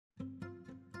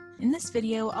In this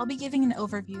video, I'll be giving an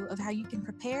overview of how you can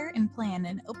prepare and plan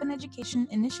an open education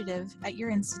initiative at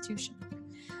your institution.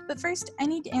 But first, I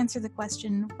need to answer the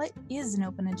question, what is an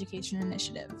open education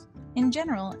initiative? In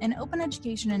general, an open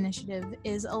education initiative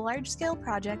is a large-scale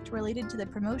project related to the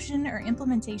promotion or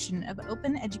implementation of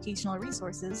open educational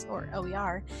resources, or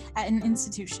OER, at an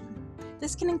institution.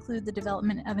 This can include the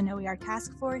development of an OER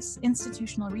task force,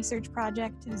 institutional research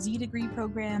project, Z-degree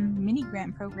program,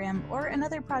 mini-grant program, or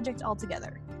another project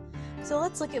altogether. So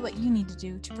let's look at what you need to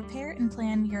do to prepare and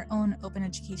plan your own open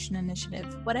education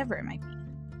initiative, whatever it might be.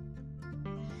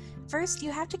 First,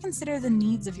 you have to consider the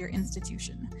needs of your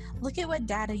institution. Look at what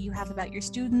data you have about your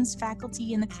students,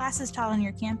 faculty, and the classes taught on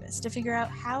your campus to figure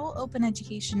out how open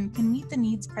education can meet the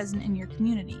needs present in your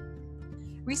community.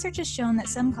 Research has shown that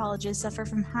some colleges suffer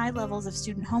from high levels of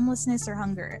student homelessness or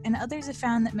hunger, and others have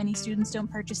found that many students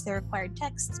don't purchase their required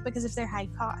texts because of their high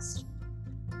cost.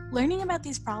 Learning about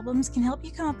these problems can help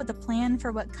you come up with a plan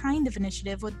for what kind of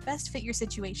initiative would best fit your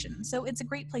situation, so it's a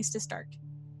great place to start.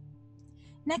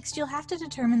 Next, you'll have to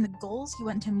determine the goals you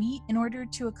want to meet in order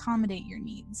to accommodate your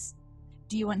needs.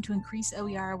 Do you want to increase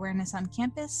OER awareness on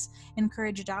campus,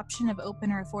 encourage adoption of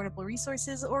open or affordable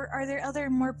resources, or are there other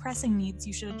more pressing needs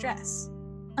you should address?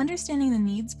 Understanding the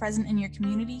needs present in your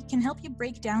community can help you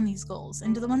break down these goals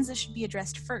into the ones that should be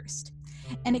addressed first,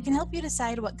 and it can help you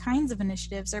decide what kinds of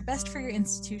initiatives are best for your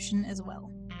institution as well.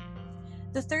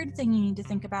 The third thing you need to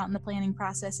think about in the planning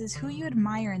process is who you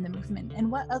admire in the movement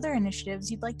and what other initiatives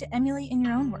you'd like to emulate in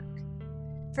your own work.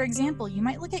 For example, you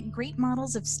might look at great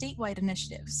models of statewide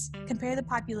initiatives, compare the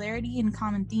popularity and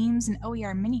common themes in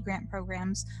OER mini-grant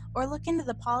programs, or look into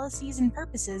the policies and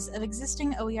purposes of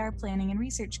existing OER planning and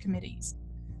research committees.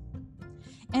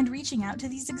 And reaching out to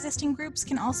these existing groups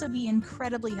can also be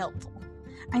incredibly helpful.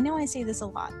 I know I say this a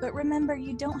lot, but remember,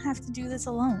 you don't have to do this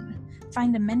alone.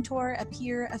 Find a mentor, a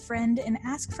peer, a friend, and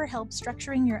ask for help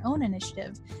structuring your own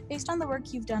initiative based on the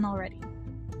work you've done already.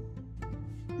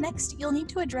 Next, you'll need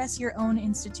to address your own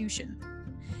institution.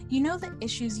 You know the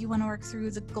issues you want to work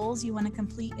through, the goals you want to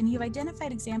complete, and you've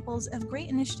identified examples of great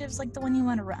initiatives like the one you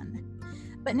want to run.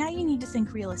 But now you need to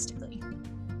think realistically.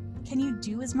 Can you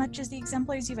do as much as the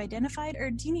exemplars you've identified,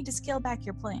 or do you need to scale back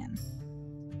your plan?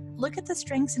 Look at the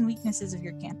strengths and weaknesses of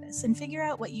your campus and figure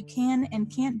out what you can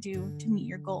and can't do to meet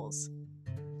your goals.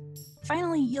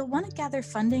 Finally, you'll want to gather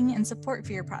funding and support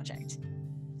for your project.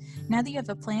 Now that you have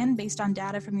a plan based on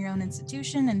data from your own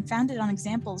institution and founded on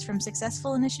examples from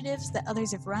successful initiatives that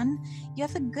others have run, you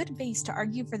have a good base to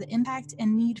argue for the impact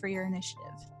and need for your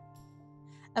initiative.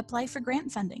 Apply for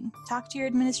grant funding, talk to your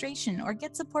administration, or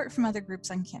get support from other groups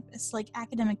on campus, like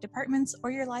academic departments or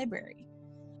your library.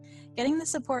 Getting the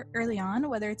support early on,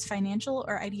 whether it's financial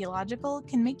or ideological,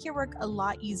 can make your work a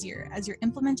lot easier as you're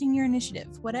implementing your initiative,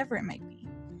 whatever it might be.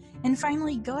 And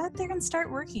finally, go out there and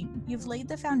start working. You've laid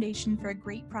the foundation for a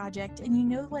great project and you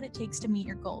know what it takes to meet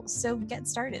your goals, so get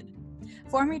started.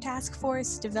 Form your task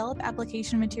force, develop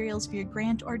application materials for your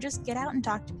grant, or just get out and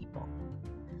talk to people.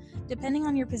 Depending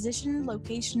on your position,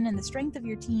 location, and the strength of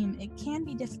your team, it can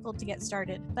be difficult to get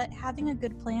started, but having a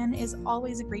good plan is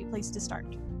always a great place to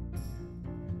start.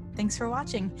 Thanks for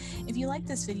watching. If you liked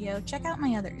this video, check out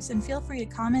my others, and feel free to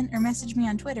comment or message me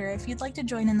on Twitter if you'd like to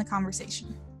join in the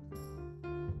conversation.